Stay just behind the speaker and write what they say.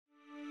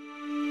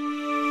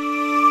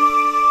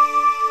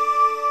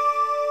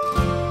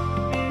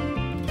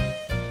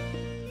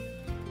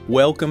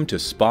Welcome to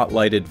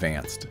Spotlight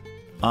Advanced.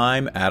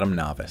 I'm Adam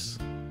Navis.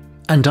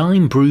 And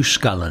I'm Bruce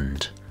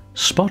Gulland.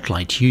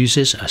 Spotlight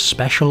uses a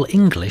special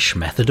English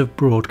method of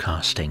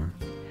broadcasting.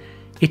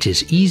 It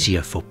is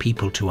easier for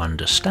people to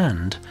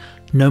understand,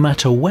 no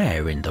matter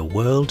where in the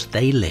world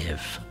they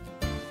live.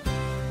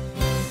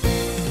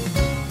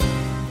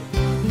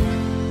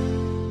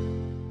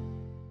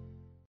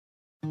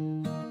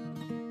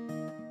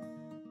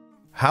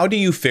 How do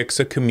you fix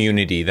a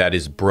community that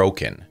is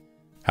broken?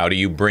 How do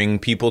you bring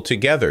people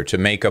together to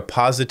make a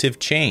positive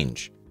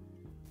change?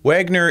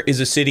 Wagner is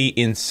a city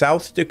in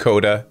South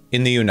Dakota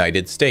in the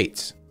United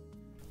States.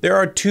 There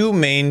are two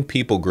main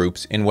people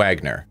groups in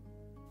Wagner.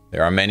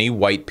 There are many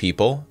white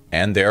people,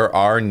 and there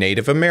are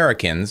Native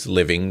Americans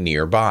living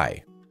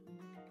nearby.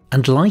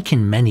 And like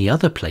in many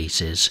other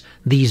places,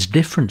 these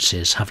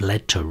differences have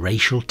led to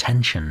racial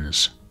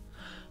tensions.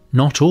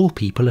 Not all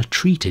people are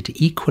treated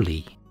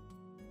equally.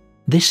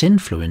 This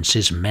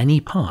influences many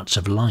parts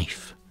of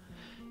life.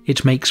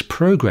 It makes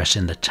progress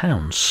in the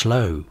town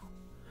slow.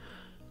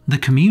 The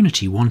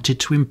community wanted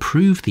to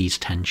improve these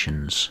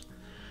tensions.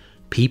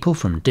 People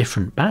from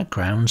different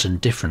backgrounds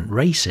and different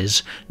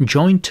races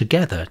joined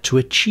together to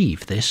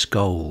achieve this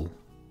goal.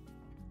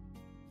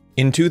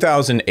 In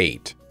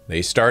 2008,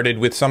 they started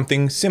with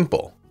something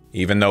simple,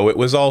 even though it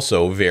was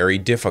also very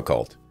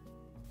difficult.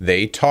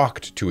 They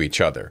talked to each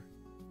other.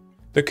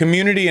 The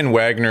community in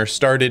Wagner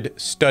started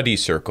study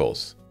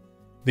circles.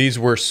 These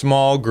were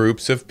small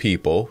groups of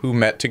people who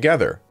met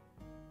together.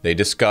 They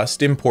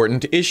discussed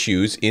important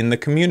issues in the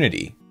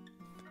community.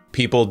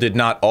 People did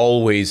not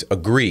always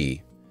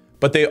agree,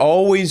 but they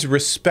always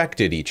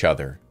respected each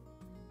other.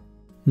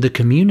 The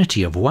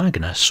community of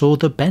Wagner saw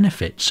the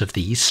benefits of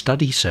these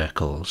study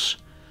circles.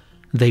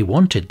 They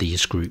wanted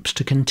these groups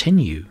to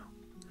continue.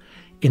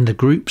 In the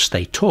groups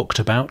they talked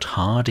about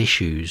hard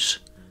issues.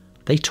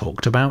 They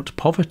talked about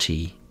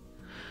poverty.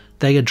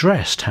 They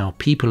addressed how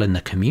people in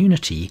the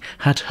community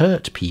had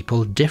hurt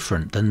people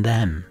different than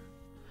them.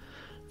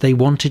 They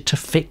wanted to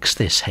fix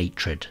this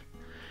hatred.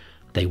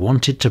 They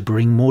wanted to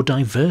bring more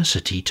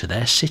diversity to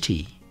their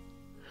city.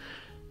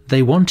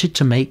 They wanted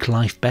to make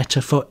life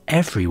better for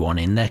everyone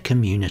in their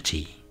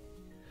community.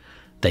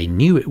 They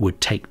knew it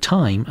would take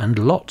time and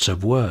lots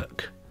of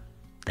work.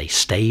 They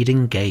stayed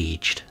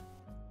engaged.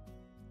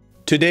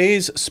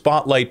 Today's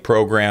Spotlight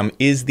program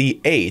is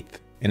the 8th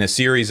in a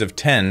series of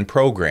 10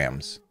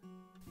 programs.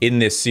 In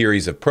this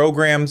series of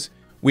programs,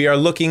 we are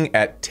looking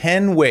at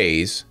 10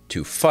 ways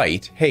to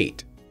fight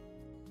hate.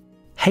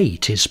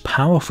 Hate is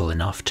powerful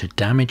enough to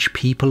damage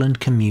people and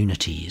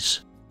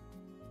communities.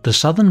 The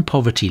Southern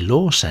Poverty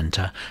Law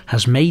Center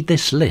has made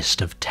this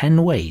list of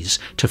 10 ways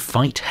to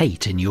fight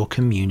hate in your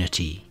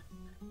community.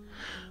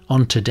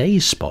 On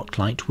today's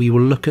Spotlight, we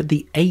will look at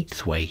the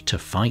 8th way to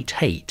fight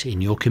hate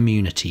in your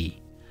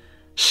community.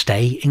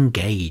 Stay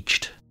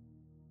engaged.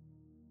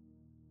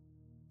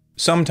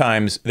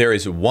 Sometimes there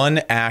is one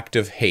act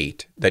of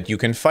hate that you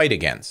can fight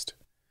against.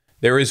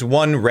 There is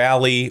one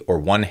rally or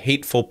one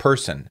hateful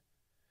person.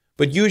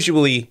 But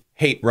usually,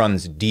 hate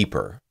runs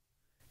deeper.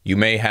 You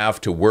may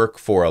have to work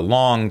for a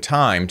long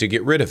time to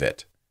get rid of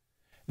it.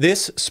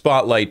 This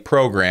Spotlight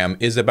program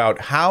is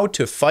about how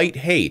to fight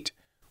hate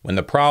when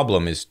the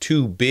problem is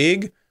too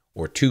big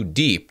or too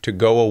deep to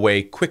go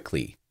away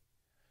quickly.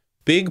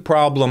 Big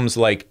problems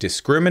like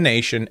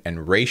discrimination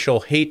and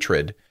racial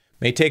hatred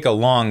may take a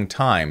long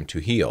time to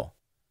heal.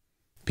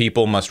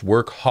 People must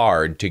work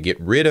hard to get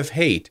rid of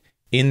hate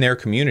in their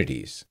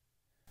communities.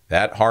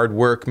 That hard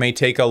work may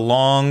take a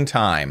long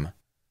time.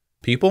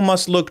 People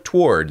must look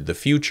toward the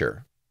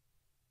future.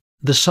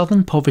 The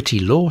Southern Poverty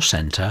Law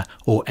Center,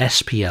 or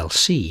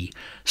SPLC,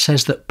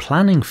 says that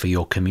planning for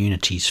your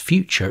community's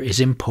future is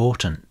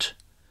important.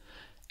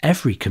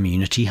 Every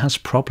community has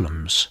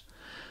problems,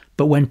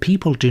 but when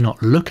people do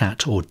not look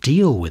at or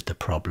deal with the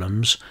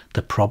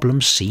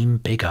problems seem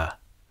bigger.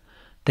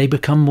 They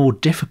become more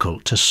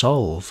difficult to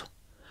solve,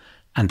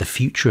 and the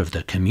future of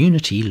the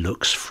community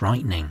looks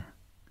frightening.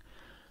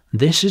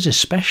 This is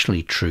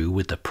especially true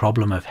with the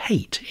problem of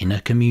hate in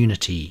a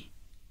community.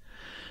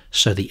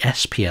 So the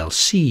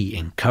SPLC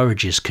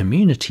encourages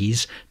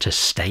communities to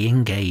stay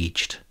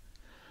engaged.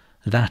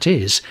 That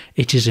is,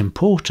 it is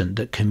important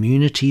that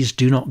communities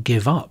do not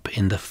give up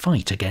in the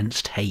fight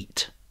against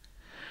hate.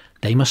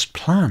 They must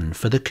plan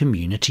for the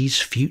community's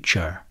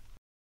future.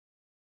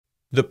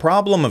 The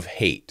problem of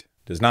hate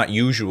does not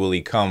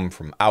usually come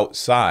from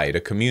outside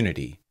a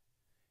community.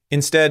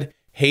 Instead,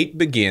 hate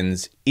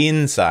begins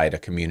inside a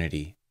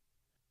community.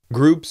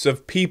 Groups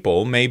of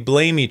people may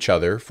blame each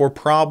other for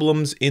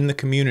problems in the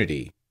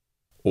community,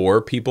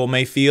 or people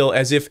may feel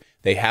as if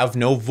they have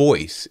no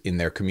voice in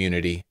their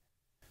community.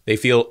 They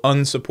feel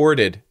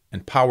unsupported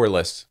and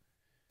powerless.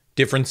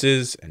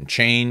 Differences and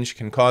change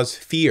can cause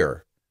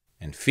fear,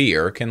 and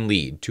fear can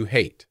lead to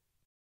hate.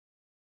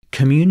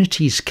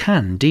 Communities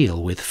can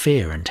deal with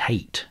fear and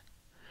hate.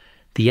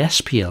 The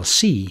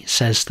SPLC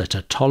says that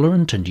a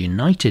tolerant and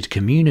united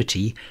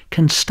community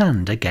can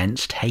stand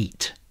against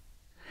hate.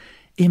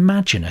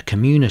 Imagine a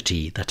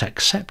community that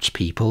accepts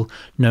people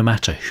no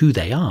matter who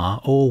they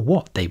are or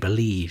what they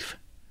believe.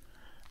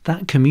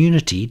 That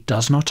community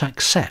does not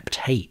accept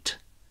hate.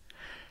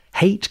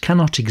 Hate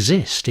cannot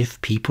exist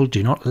if people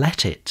do not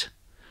let it.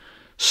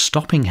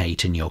 Stopping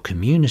hate in your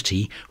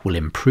community will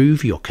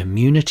improve your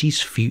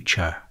community's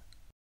future.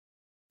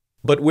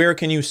 But where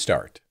can you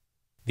start?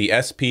 The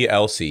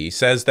SPLC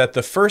says that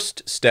the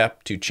first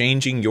step to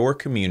changing your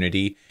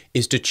community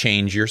is to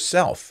change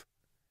yourself.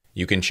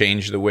 You can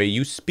change the way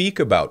you speak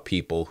about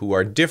people who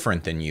are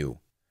different than you.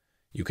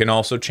 You can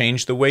also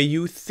change the way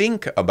you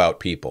think about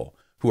people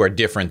who are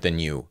different than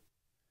you.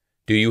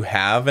 Do you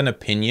have an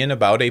opinion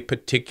about a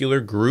particular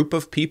group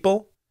of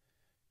people?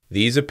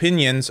 These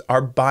opinions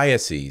are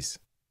biases.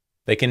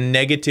 They can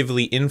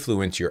negatively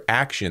influence your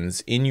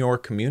actions in your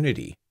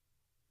community.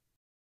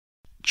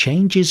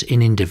 Changes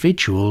in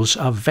individuals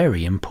are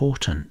very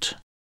important,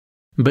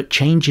 but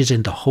changes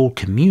in the whole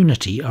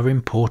community are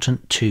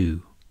important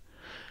too.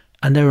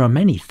 And there are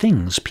many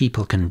things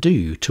people can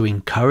do to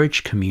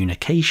encourage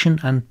communication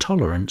and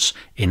tolerance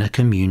in a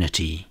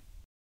community.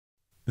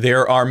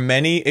 There are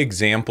many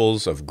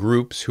examples of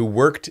groups who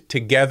worked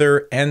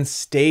together and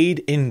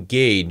stayed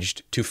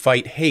engaged to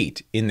fight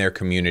hate in their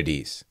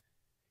communities.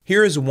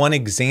 Here is one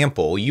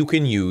example you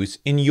can use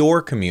in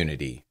your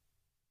community.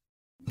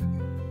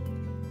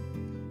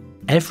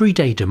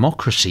 Everyday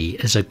Democracy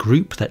is a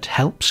group that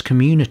helps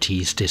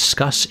communities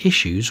discuss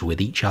issues with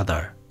each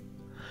other.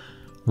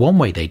 One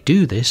way they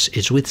do this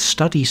is with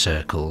study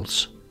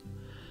circles.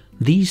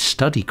 These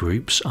study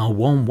groups are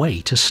one way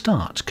to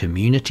start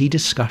community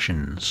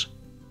discussions.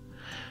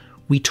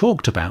 We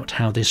talked about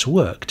how this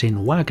worked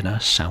in Wagner,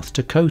 South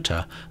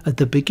Dakota at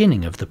the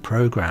beginning of the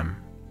program.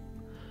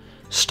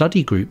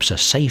 Study groups are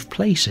safe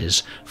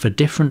places for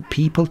different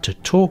people to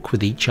talk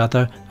with each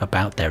other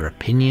about their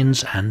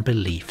opinions and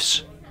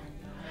beliefs.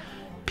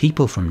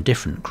 People from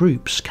different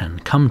groups can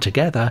come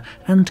together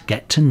and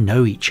get to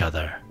know each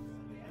other.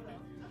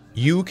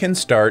 You can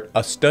start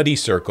a study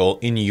circle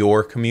in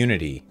your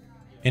community.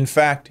 In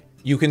fact,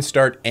 you can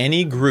start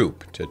any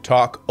group to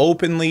talk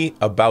openly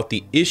about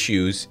the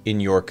issues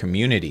in your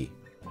community.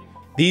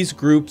 These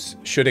groups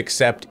should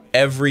accept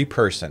every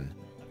person.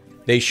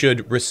 They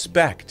should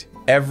respect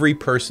every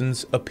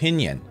person's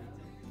opinion.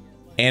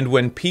 And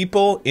when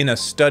people in a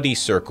study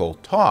circle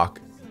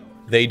talk,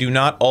 they do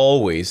not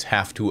always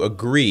have to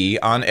agree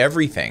on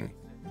everything.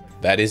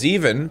 That is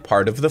even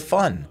part of the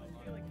fun.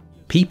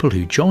 People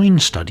who join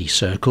study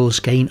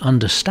circles gain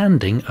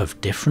understanding of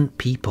different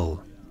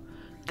people.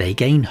 They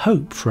gain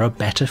hope for a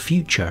better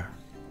future.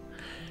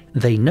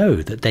 They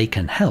know that they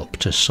can help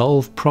to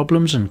solve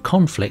problems and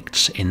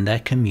conflicts in their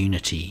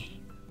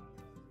community.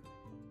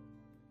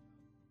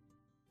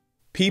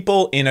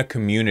 People in a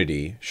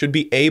community should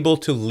be able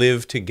to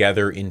live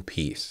together in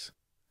peace.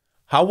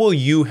 How will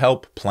you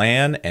help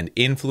plan and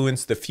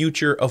influence the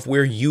future of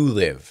where you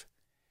live?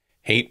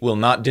 Hate will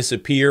not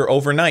disappear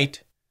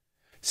overnight.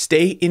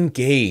 Stay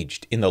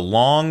engaged in the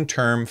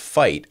long-term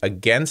fight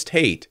against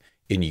hate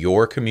in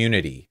your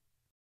community.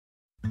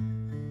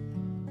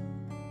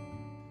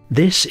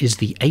 This is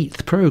the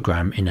 8th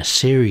program in a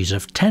series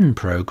of 10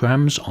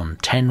 programs on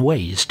 10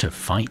 ways to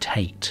fight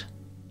hate.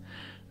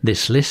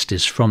 This list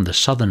is from the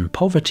Southern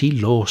Poverty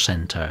Law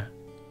Center.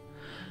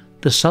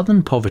 The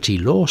Southern Poverty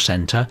Law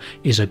Center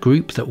is a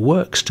group that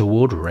works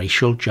toward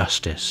racial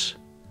justice.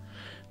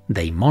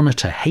 They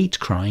monitor hate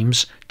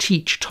crimes,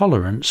 teach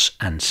tolerance,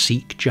 and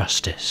seek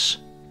justice.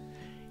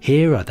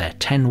 Here are their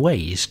 10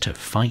 ways to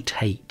fight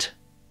hate.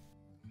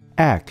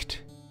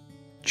 Act.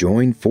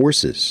 Join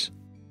forces.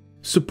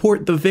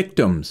 Support the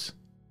victims.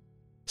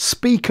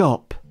 Speak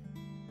up.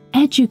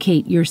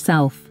 Educate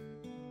yourself.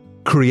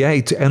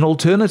 Create an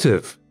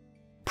alternative.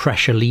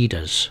 Pressure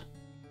leaders.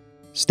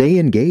 Stay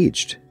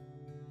engaged.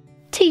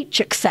 Teach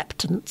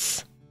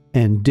acceptance.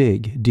 And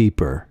dig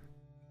deeper.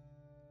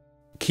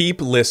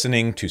 Keep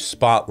listening to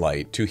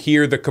Spotlight to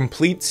hear the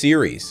complete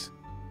series.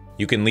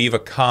 You can leave a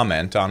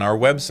comment on our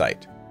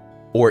website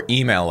or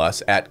email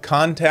us at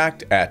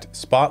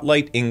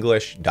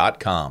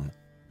contact@spotlightenglish.com.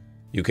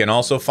 You can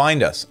also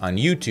find us on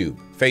YouTube,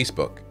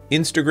 Facebook,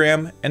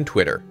 Instagram, and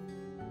Twitter.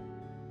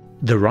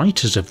 The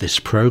writers of this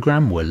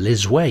program were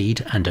Liz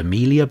Wade and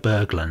Amelia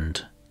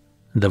Bergland.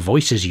 The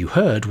voices you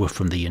heard were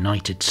from the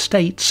United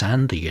States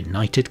and the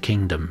United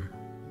Kingdom.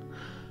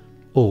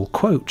 All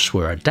quotes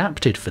were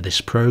adapted for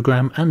this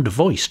program and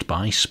voiced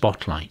by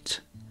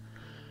Spotlight.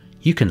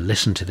 You can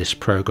listen to this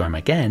program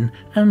again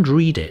and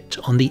read it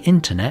on the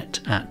internet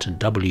at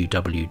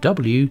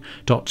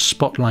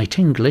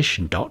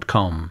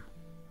www.spotlightenglish.com.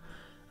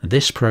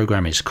 This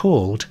program is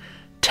called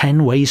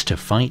 10 Ways to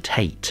Fight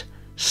Hate.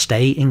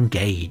 Stay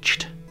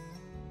engaged.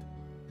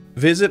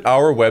 Visit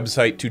our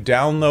website to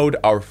download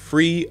our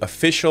free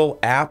official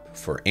app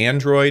for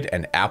Android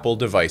and Apple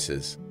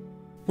devices.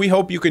 We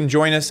hope you can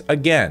join us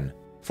again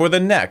for the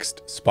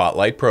next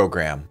Spotlight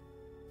program.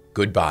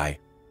 Goodbye.